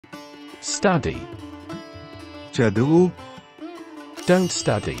Study. చదువు. Don't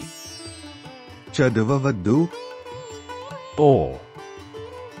study. చదవవద్దు. Or.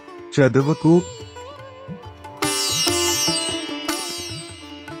 చదవకు.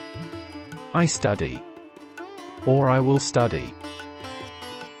 I study. Or I will study.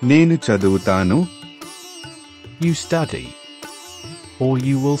 నేను చదువుతాను. You study. Or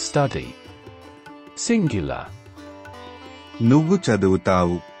you will study. Singular. నువ్వు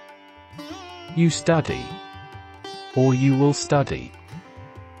చదువుతావు. You study. Or you will study.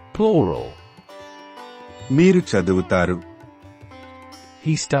 Plural. మీరు చదువుతారు.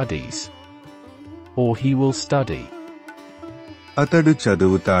 He studies. Or he will study. అతడు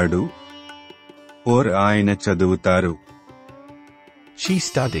చదువుతాడు. or ఆయన చదువుతారు. She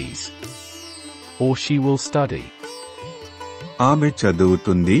studies. Or she will study. ఆమె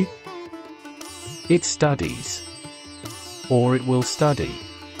చదువుతుంది. It studies. Or it will study.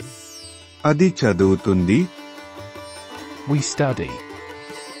 అది చదువుతుంది. We study.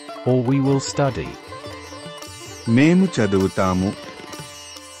 Or we will study. మేము చదువుతాము.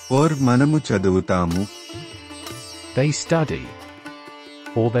 or మనము చదువుతాము. They study.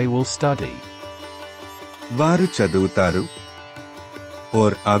 Or they will study. వారు చదువుతారు.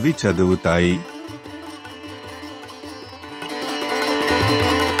 or అవి చదువుతాయి.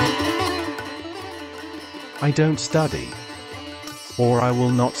 I don't study. Or I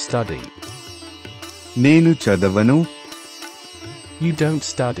will not study. నేను చదవను. You don't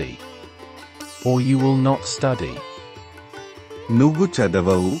study. Or you will not study. నువ్వు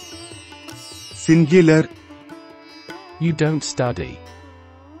చదవవు. Singular. You don't study.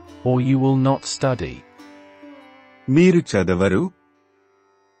 Or you will not study. మీరు చదవరు.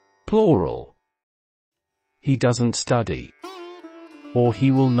 Plural. He doesn't study. Or he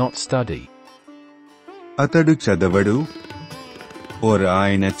will not study. అతడు చదవడు. or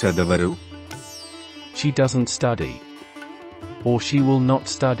ఆయన చదవరు. She doesn't study. Or she will not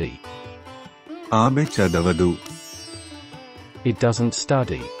study. ఆమె చదవదు. It doesn't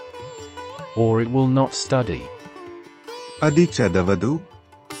study. Or it will not study. అది చదవదు.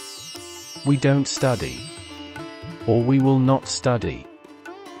 We don't study. Or we will not study.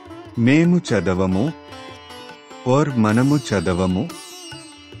 మేము చదవము. or మనము చదవము.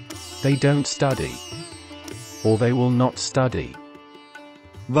 They don't study. Or they will not study.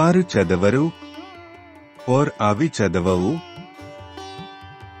 వారు చదవరు. or అవి చదవవు.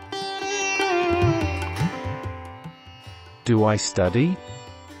 Do I study?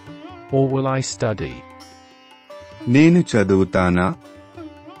 Or will I study? నేను చదువుతానా?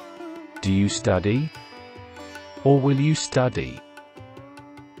 Do you study? Or will you study?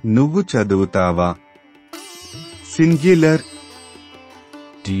 నువ్వు చదువుతావా? Singular.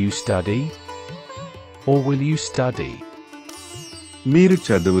 Do you study? Or will you study? మీరు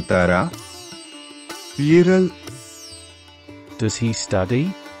చదువుతారా? Plural. Does he study?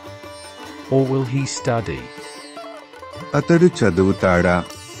 Or will he study? అతడు చదువుతాడా?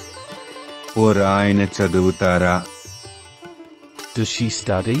 or ఆయన చదువుతారా? Does she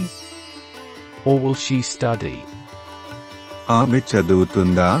study? Or will she study? ఆమె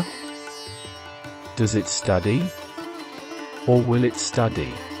చదువుతుందా? Does it study? Or will it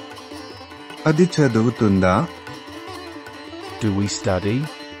study? అది చదువుతుందా? Do we study?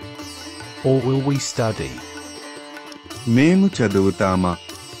 Or will we study? మేము చదువుతామా?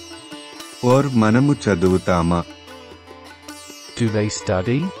 or మనము చదువుతామా? Do they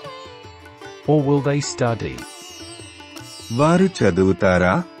study? Or will they study? వారు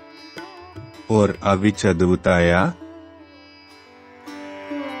చదువుతారా? or అవి చదువుతాయా?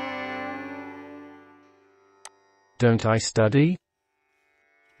 Don't I study?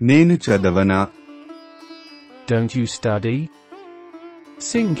 నేను చదవనా? Don't you study?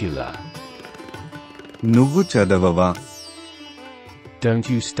 Singular. నువ్వు చదవవా? Don't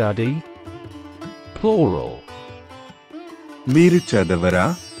you study? Plural. మీరు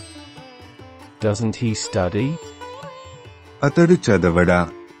చదవరా? Doesn't he study? అతడు చదవడా?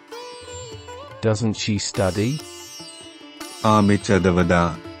 Doesn't she study? ఆమె చదవదా?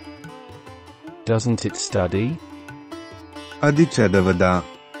 Doesn't it study? అది చదవదా?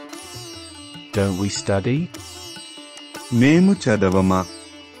 Don't we study? మేము చదవమా?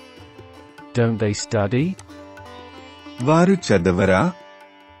 Don't they study? వారు చదవరా?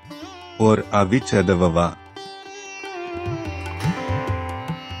 or అవి చదవవా?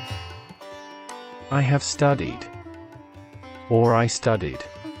 I have studied. Or I studied.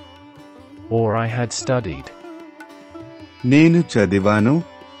 Or I had studied. నేను చదివాను.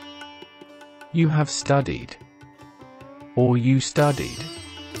 You have studied. Or you studied.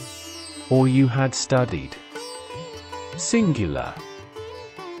 Or you had studied. Singular.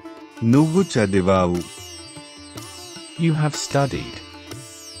 నువ్వు చదివావు. You have studied.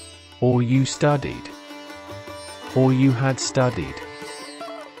 Or you studied. Or you had studied.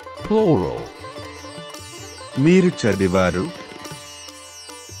 Plural. మీరు చదివారు.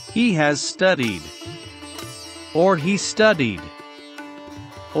 He has studied. Or he studied.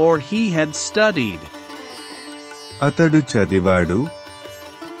 Or he had studied. అతడు చదివాడు.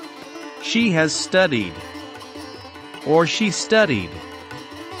 She has studied. Or she studied.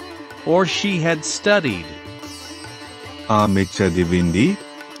 Or she had studied. ఆమె చదివింది.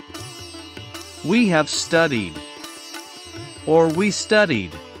 We have studied. Or we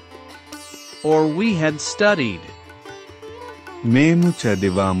studied. Or we had studied. మేము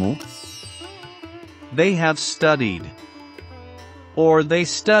చదివాము. They have studied. Or they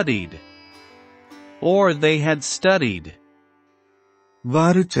studied. Or they had studied.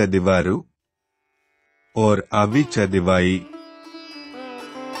 వారు చదివారు. or అవి చదివాయి.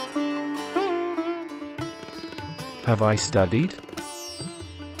 Have I studied?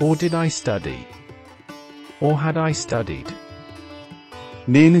 Or did I study? Or had I studied?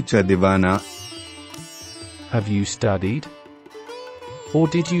 నేను చదివానా? Have you studied? Or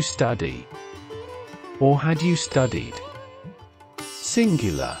did you study? Or had you studied?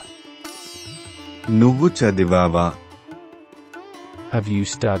 Singular. నువ్వు చదివావా? Have you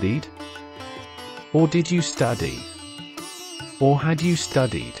studied? Or did you study? Or had you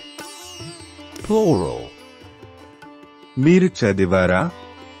studied? Plural. మీరు చదివారా?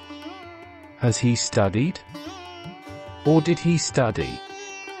 Has he studied? Or did he study?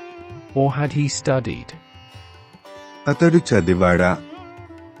 Or had he studied? అతడు చదివాడా?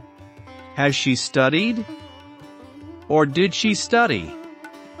 Has she studied? Or did she study?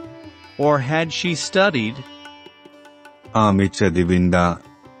 Or had she studied? ఆమె చదివిందా?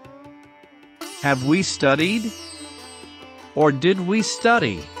 Have we studied? Or did we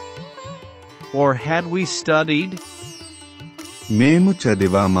study? Or had we studied? మేము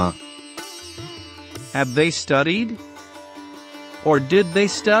చదివామా? Have they studied? Or did they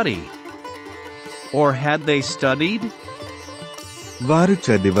study? Or had they studied? వారు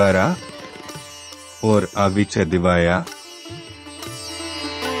చదివారా? or అవి చదివాయా?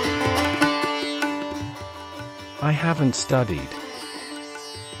 I haven't studied.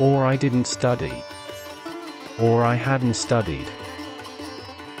 Or I didn't study. Or I hadn't studied.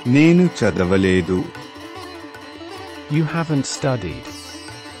 నేను చదవలేదు. You haven't studied.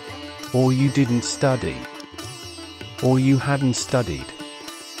 Or you didn't study. Or you hadn't studied.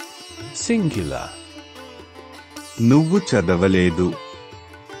 Singular. నువ్వు చదవలేదు.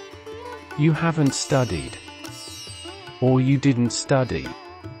 You haven't studied. Or you didn't study.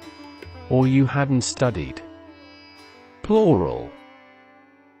 Or you hadn't studied. Plural.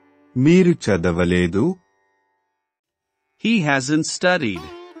 మీరు చదవలేదు. He hasn't studied.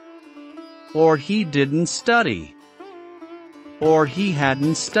 Or he didn't study. Or he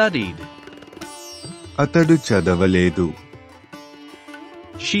hadn't studied. అతడు చదవలేదు.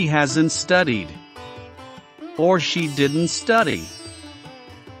 She hasn't studied. Or she didn't study.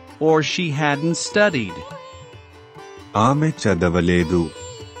 Or she hadn't studied. ఆమె చదవలేదు.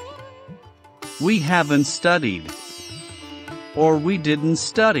 We haven't studied. Or we didn't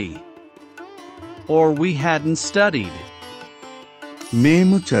study. Or we hadn't studied.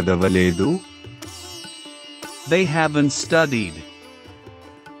 మేము చదవలేదు. They haven't studied.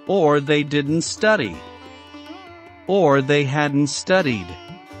 Or they didn't study. Or they hadn't studied.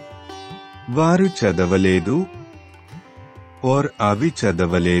 వారు చదవలేదు. or అవి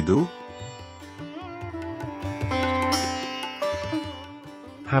చదవలేదు.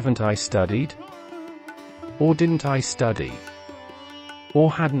 Haven't I studied? Or didn't I study? Or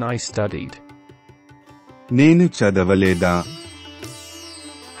hadn't I studied? నేను చదవలేదా?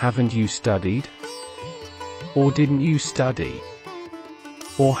 Haven't you studied? Or didn't you study?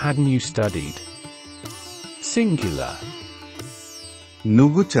 Or hadn't you studied? Singular.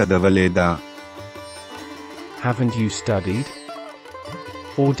 నువ్వు చదవలేదా? Haven't you studied?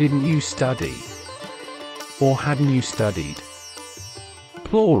 Or didn't you study? Or hadn't you studied?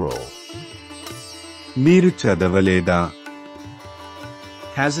 Plural. మీరు చదవలేదా?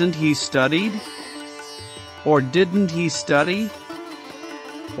 Hasn't he studied? Or didn't he study?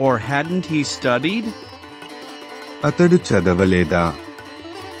 Or hadn't he studied? అతడు చదవలేదా?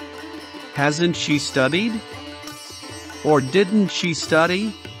 Hasn't she studied? Or didn't she study?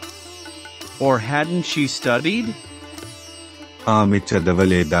 Or hadn't she studied? ఆమె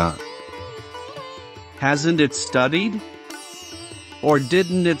చదవలేదా? Hasn't it studied? Or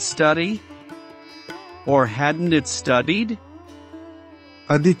didn't it study? Or hadn't it studied?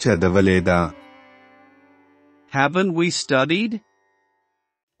 అది చదవలేదా? Haven't we studied?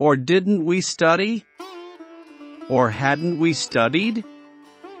 Or didn't we study? Or hadn't we studied?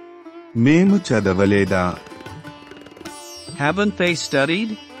 మేము చదవలేదా? Haven't they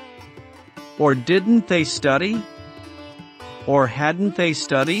studied? Or didn't they study? Or hadn't they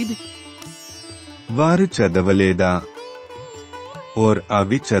studied? వారు చదవలేదా? or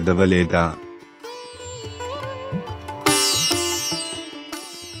అవి చదవలేదా?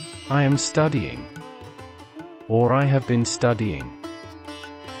 I am studying. Or I have been studying.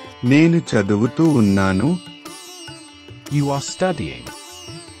 నేను చదువుతూ ఉన్నాను. You are studying.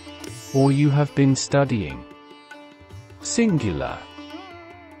 Or you have been studying. Singular.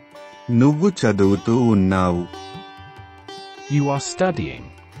 నువ్వు చదువుతూ ఉన్నావు. You are studying.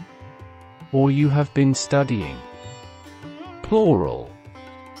 Or you have been studying. Plural.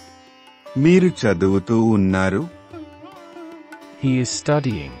 మీరు చదువుతూ ఉన్నారు. He is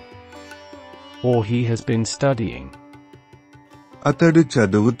studying. Or he has been studying. అతడు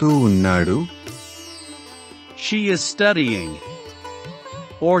చదువుతూ ఉన్నాడు. She is studying.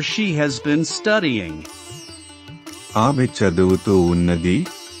 Or she has been studying. ఆమె చదువుతూ ఉన్నది.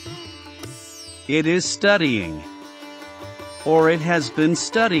 It is studying. Or it has been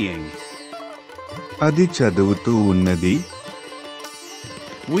studying. అది చదువుతూ ఉన్నది.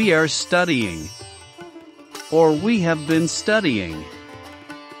 We are studying. Or we have been studying.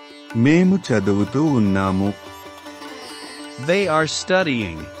 మేము చదువుతూ ఉన్నాము. They are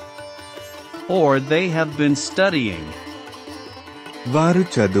studying. Or they have been studying. వారు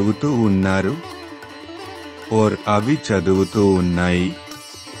చదువుతూ ఉన్నారు. or అవి చదువుతూ ఉన్నాయి.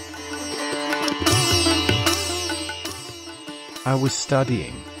 I was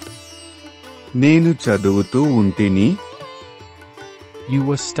studying. నేను చదువుతూ ఉంటిని. You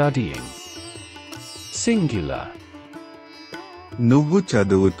were studying. Singular. నువ్వు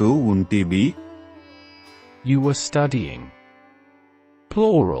చదువుతూ ఉంటివి. You were studying.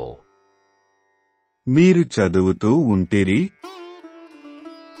 Plural. మీరు చదువుతూ ఉంటిరి.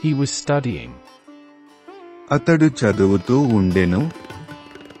 He was studying. అతడు చదువుతూ ఉండెను.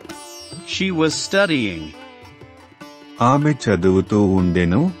 She was studying. ఆమె చదువుతూ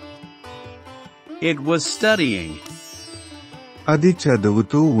ఉండెను. It was studying. అది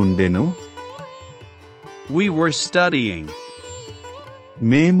చదువుతూ ఉండెను. We were studying.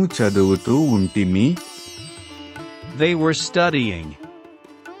 మేము చదువుతూ ఉంటిమి. They were studying.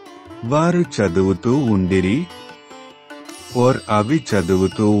 వారు చదువుతూ ఉండిరి. or అవి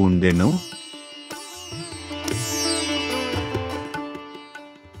చదువుతూ ఉండెను.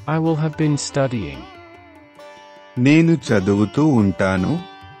 I will have been studying. నేను చదువుతూ ఉంటాను.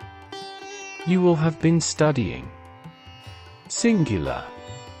 You will have been studying. Singular.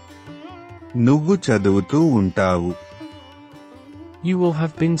 నువ్వు చదువుతూ ఉంటావు. You will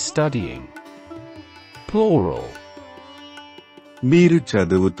have been studying. Plural. మీరు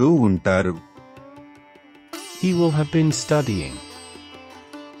చదువుతూ ఉంటారు. He will have been studying.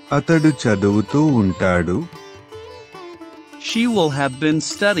 అతడు చదువుతూ ఉంటాడు. She will have been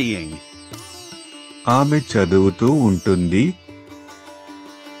studying. ఆమె చదువుతూ ఉంటుంది.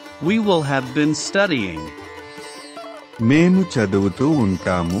 We will have been studying. మేము చదువుతూ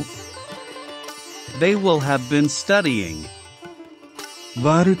ఉంటాము. They will have been studying.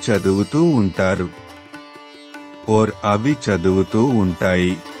 వారు చదువుతూ ఉంటారు. or అవి చదువుతూ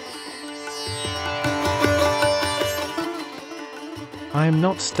ఉంటాయి. I am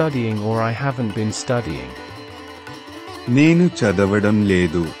not studying or I haven't been studying. నేను చదవడం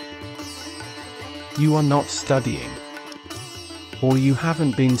లేదు. You are not studying. Or you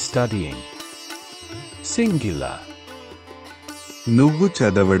haven't been studying. Singular. నువ్వు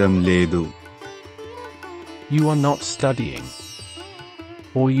చదవడం లేదు. You are not studying.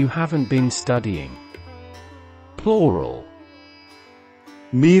 Or you haven't been studying. Plural.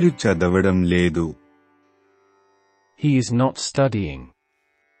 మీరు చదవడం లేదు. He is not studying.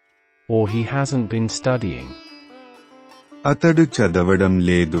 Or he hasn't been studying. అతడు చదవడం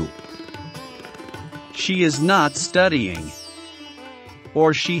లేదు. She is not studying. Or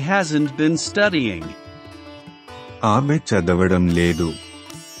she hasn't been studying. ఆమె చదవడం లేదు.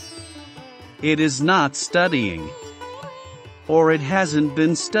 It is not studying. Or it hasn't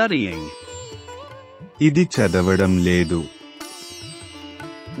been studying. ఇది చదవడం లేదు.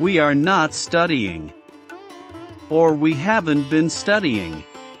 We are not studying. Or we haven't been studying.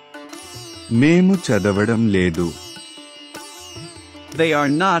 మేము చదవడం లేదు. They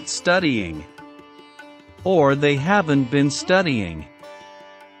are not studying. Or they haven't been studying.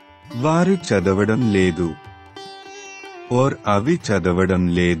 వారు చదవడం లేదు. or అవి చదవడం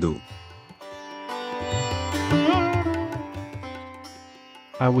లేదు.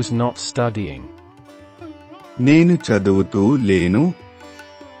 I was not studying. నేను చదువుతూ లేను.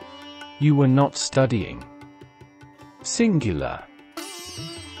 You were not studying. Singular.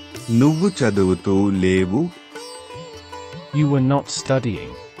 నువ్వు చదువుతూ లేవు. You were not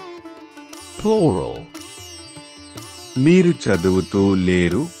studying. Plural. మీరు చదువుతూ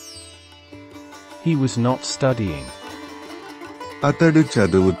లేరు. He was not studying. అతడు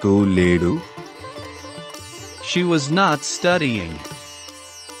చదువుతూ లేడు. She was not studying.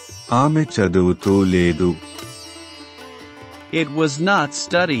 ఆమె చదువుతూ లేదు. It was not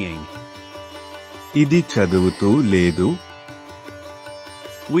studying. ఇది చదువుతూ లేదు.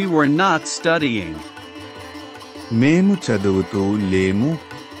 We were not studying. మేము చదువుతూ లేము.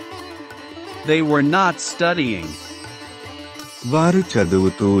 They were not studying. వారు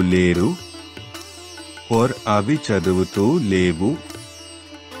చదువుతూ లేరు. or అవి చదువుతూ లేవు.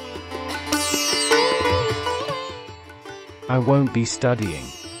 I won't be studying.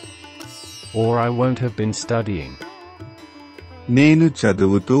 Or I won't have been studying. నేను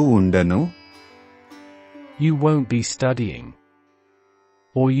చదువుతూ ఉండను. You won't be studying.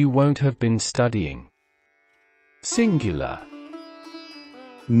 Or you won't have been studying. Singular.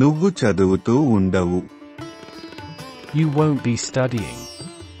 నువ్వు చదువుతూ ఉండవు. You won't be studying.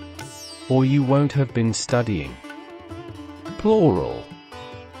 Or you won't have been studying. Plural.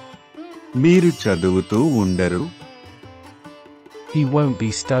 మీరు చదువుతూ ఉండరు. He won't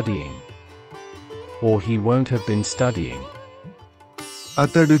be studying. Or he won't have been studying.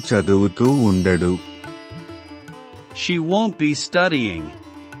 అతడు చదువుతూ ఉండడు. She won't be studying.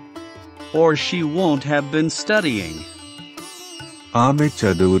 Or she won't have been studying. ఆమె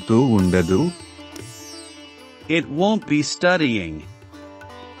చదువుతూ ఉండదు. It won't be studying.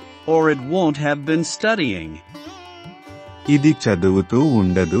 Or it won't have been studying. ఇది చదువుతూ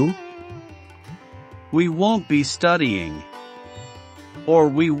ఉండదు. We won't be studying. Or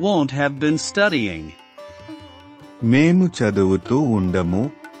we won't have been studying. మేము చదువుతూ ఉండము.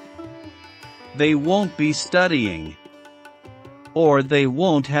 They won't be studying. Or they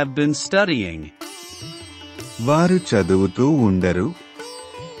won't have been studying. వారు చదువుతూ ఉండరు.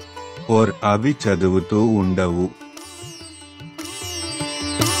 or అవి చదువుతూ ఉండవు.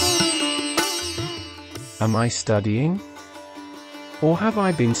 Am I studying? Or have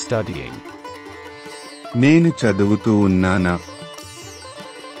I been studying? నేను చదువుతూ ఉన్నానా?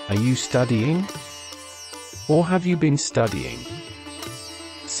 Are you studying? Or have you been studying?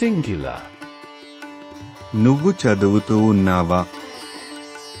 Singular. నువ్వు చదువుతూ ఉన్నావా?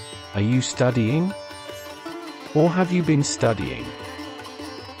 Are you studying? Or have you been studying?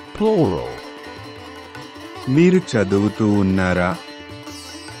 Plural. మీరు చదువుతూ ఉన్నారా?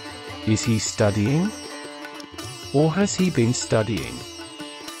 Is he studying? Or has he been studying?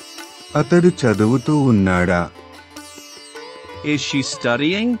 అతడు చదువుతూ ఉన్నాడా? Is she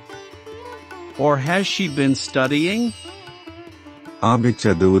studying? Or has she been studying? ఆమె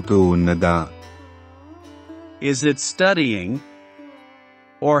చదువుతూ ఉన్నదా? Is it studying?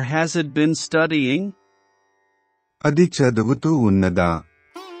 Or has it been studying? అది చదువుతూ ఉన్నదా?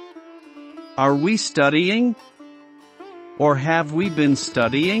 Are we studying? Or have we been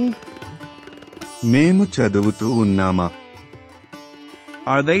studying? మేము చదువుతూ ఉన్నామా?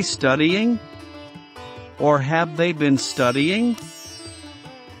 Are they studying? Or have they been studying?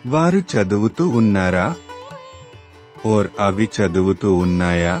 వారు చదువుతూ ఉన్నారా? or అవి చదువుతూ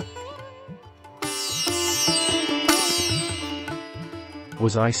ఉన్నాయా?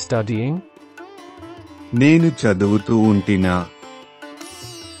 Was I studying? నేను చదువుతూ ఉంటినా?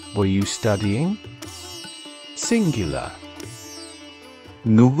 Were you studying? Singular.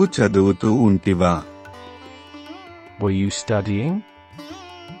 నువ్వు చదువుతూ ఉంటివా? Were you studying?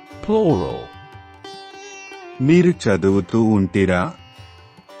 Plural. మీరు చదువుతూ ఉంటిరా?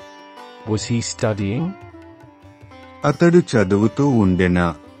 Was he studying? అతడు చదువుతూ ఉండెనా?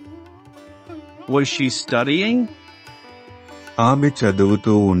 Was she studying? ఆమె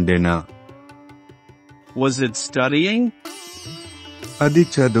చదువుతూ ఉండెనా? Was it studying? అది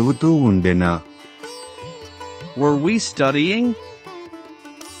చదువుతూ ఉండెనా? Were we studying?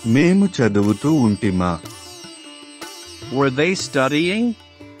 మేము చదువుతూ ఉంటిమా? Were they studying?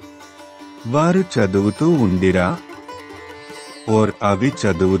 వారు చదువుతూ ఉండిరా? or అవి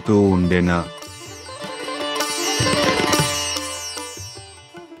చదువుతూ ఉండెనా?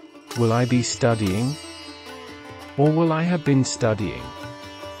 Will I be studying? Or will I have been studying?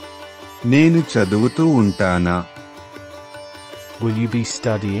 నేను చదువుతూ ఉంటానా? Will you be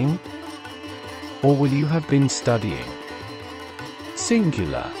studying? Or will you have been studying?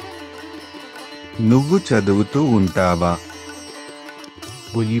 Singular. నువ్వు చదువుతూ ఉంటావా?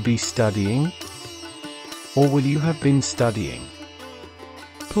 Will you be studying? Or will you have been studying?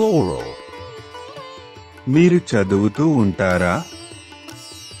 Plural. మీరు చదువుతూ ఉంటారా?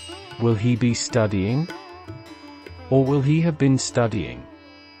 Will he be studying? Or will he have been studying?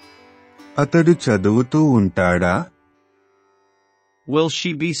 అతడు చదువుతూ ఉంటాడా? Will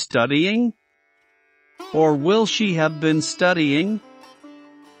she be studying? Or will she have been studying?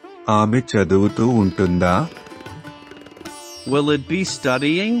 ఆమె చదువుతూ ఉంటుందా? Will it be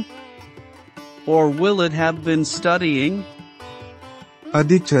studying? Or will it have been studying?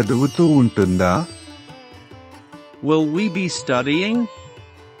 అది చదువుతూ ఉంటుందా? Will we be studying?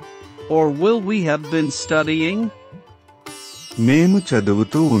 Or will we have been studying? మేము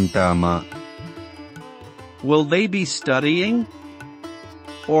చదువుతూ ఉంటామా? Will they be studying?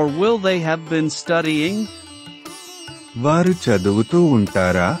 Or will they have been studying? వారు చదువుతూ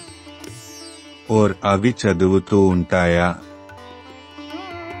ఉంటారా? ఓర్ అవి చదువుతూ ఉంటాయా?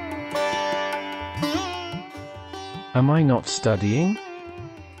 Am I not studying?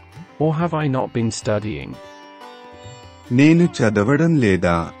 Or have I not been studying? నేను చదవడం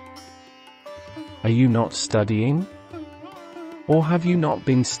లేదా? Are you not studying? Or have you not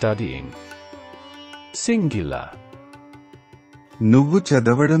been studying? Singular. నువ్వు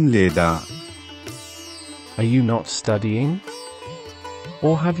చదవడం లేదా? Are you not studying?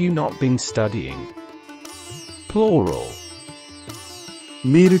 Or have you not been studying? Plural.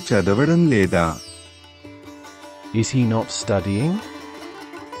 మీరు చదవడం లేదా? Is he not studying?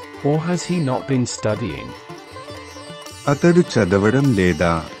 Or has he not been studying? అతడు చదవడం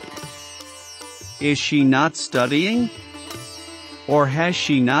లేదా? Is she not studying? Or has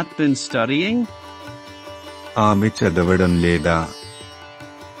she not been studying? ఆమె చదవడం లేదా?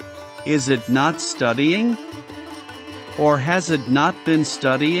 Is it not studying? Or has it not been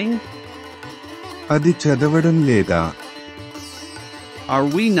studying? అది చదవడం లేదా? Are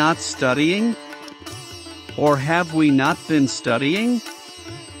we not studying? Or have we not been studying?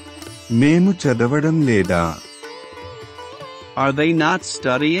 మేము చదవడం లేదా? Are they not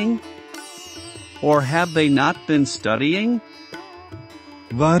studying? Or have they not been studying?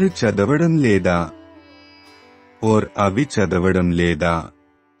 వారు చదవడం లేదా? ఓర్ అవి చదవడం లేదా?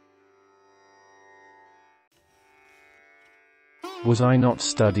 Was I not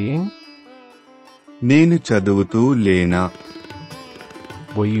studying? నేను చదువుతూ లేనా?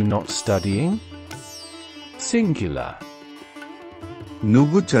 Were you not studying? Singular.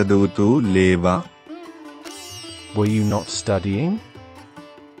 నువ్వు చదువుతూ లేవా? Were you not studying?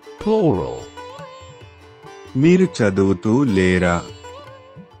 Plural. మీరు చదువుతూ లేరా?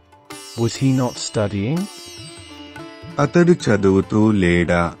 Was he not studying? అతడు చదువుతూ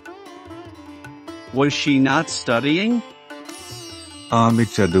లేడా? Was she not studying? ఆమె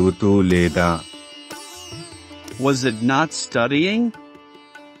చదువుతూ లేదా? Was it not studying?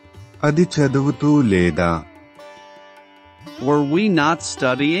 అది చదువుతూ లేదా? Were we not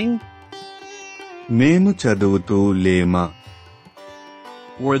studying? మేము చదువుతూ లేమా?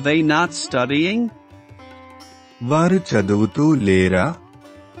 Were they not studying? వారు చదువుతూ లేరా?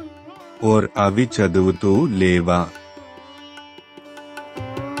 ఓర్ అవి చదువుతూ లేవా?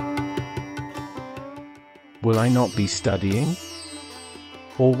 Will I not be studying?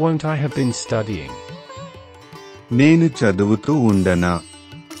 Or won't I have been studying? నేను చదువుతూ ఉండనా?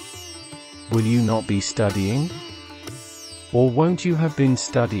 Will you not be studying? Or won't you have been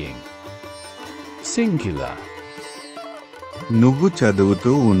studying? Singular. నువ్వు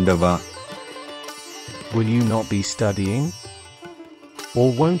చదువుతూ ఉండవా? Will you not be studying? Or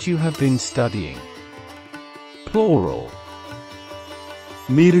won't you have been studying? Plural.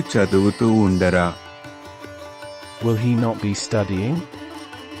 మీరు చదువుతూ ఉండరా? Will he not be studying?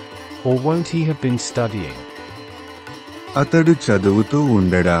 Or won't he have been studying? అతడు చదువుతూ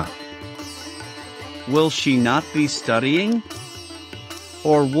ఉండడా? Will she not be studying?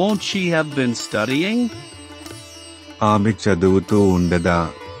 Or won't she have been studying? ఆమె చదువుతూ ఉండదా?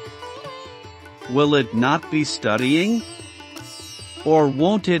 Will it not be studying? Or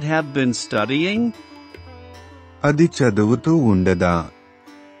won't it have been studying? అది చదువుతూ ఉండదా?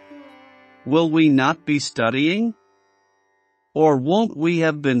 Will we not be studying? Or won't we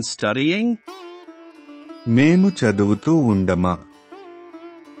have been studying? మేము చదువుతూ ఉండమా?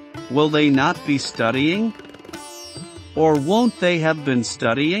 Will they not be studying? Or won't they have been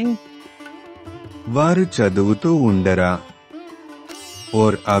studying? వారు చదువుతూ ఉండరా?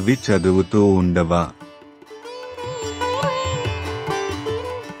 Or అవి చదువుతూ ఉండవా?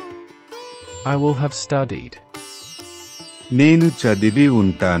 I will have studied. నేను చదివి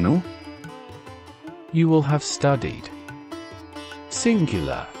ఉంటాను. You will have studied.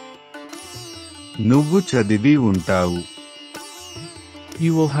 Singular. నువ్వు చదివి ఉంటావు.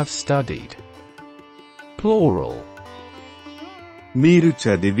 You will have studied. Plural. మీరు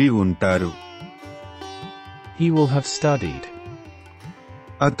చదివి ఉంటారు. He will have studied.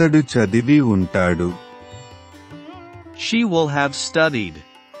 అతడు చదివి ఉంటాడు. She will have studied.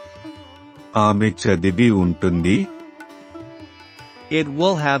 ఆమె చదివి ఉంటుంది. It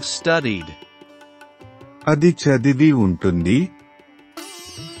will have studied. అది చదివి ఉంటుంది.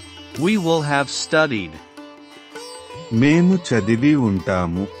 We will have studied. మేము చదివి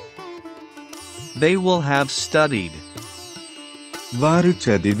ఉంటాము. They will have studied. వారు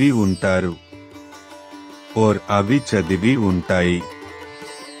చదివి ఉంటారు. or అవి చదివి ఉంటాయి.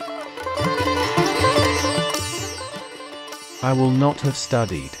 I will not have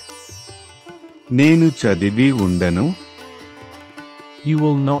studied. నేను చదివి ఉండను. You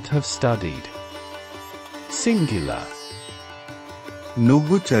will not have studied. Singular.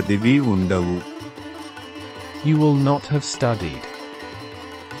 నువ్వు చదివి ఉండవు. You will not have studied.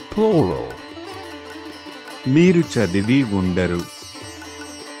 Plural. మీరు చదివి ఉండరు.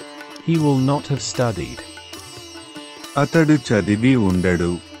 He will not have studied. అతడు చదివి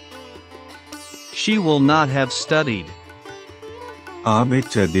ఉండడు. She will not have studied. ఆమె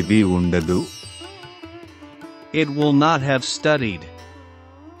చదివి ఉండదు. It will not have studied.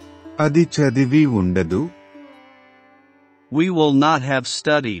 అది చదివి ఉండదు. We will not have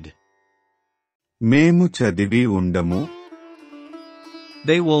studied. మేము చదివి ఉండము.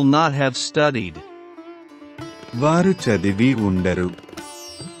 They will not have studied. వారు చదివి ఉండరు.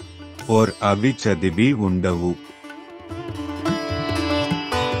 or అవి చదివి ఉండవు.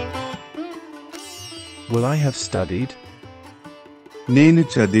 Will I have studied? నేను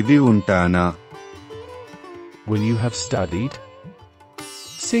చదివి ఉంటానా? Will you have studied?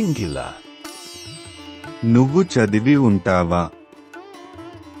 Singular. నువ్వు చదివి ఉంటావా?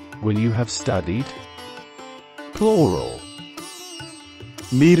 Will you have studied? Plural.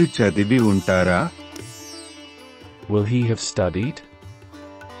 మీరు చదివి ఉంటారా? Will he have studied?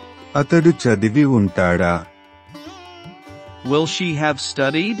 అతడు చదివి ఉంటాడా? Will she have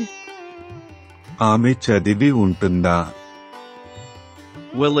studied? ఆమె చదివి ఉంటుందా?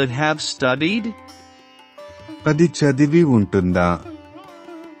 Will it have studied? అది చదివి ఉంటుందా?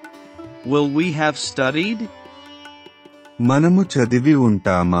 Will we have studied? మనము చదివి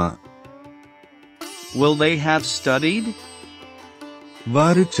ఉంటామా? Will they have studied?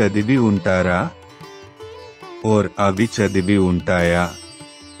 వారు చదివి ఉంటారా? or అవి చదివి ఉంటాయా?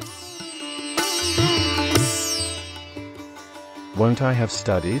 Won't I have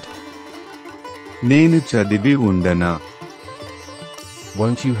studied? నేను చదివి ఉండనా?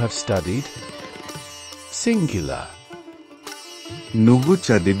 Won't you have studied? Singular. నువ్వు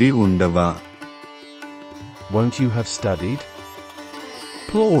చదివి ఉండవా? Won't you have studied?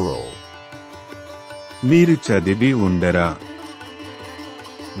 Plural. మీరు చదివి ఉండరా?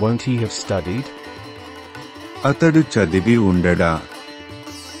 Won't he have studied? అతడు చదివి ఉండడా?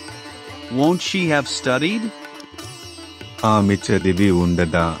 Won't she have studied? ఆమె చదివి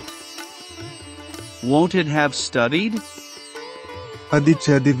ఉండదా? Won't it have studied? అది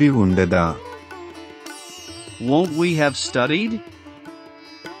చదివి ఉండదా? Won't we have studied?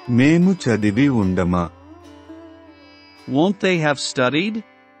 మేము చదివి ఉండమా? Won't they have studied?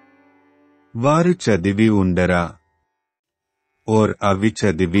 వారు చదివి ఉండరా? or అవి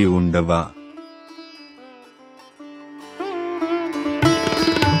చదివి ఉండవా?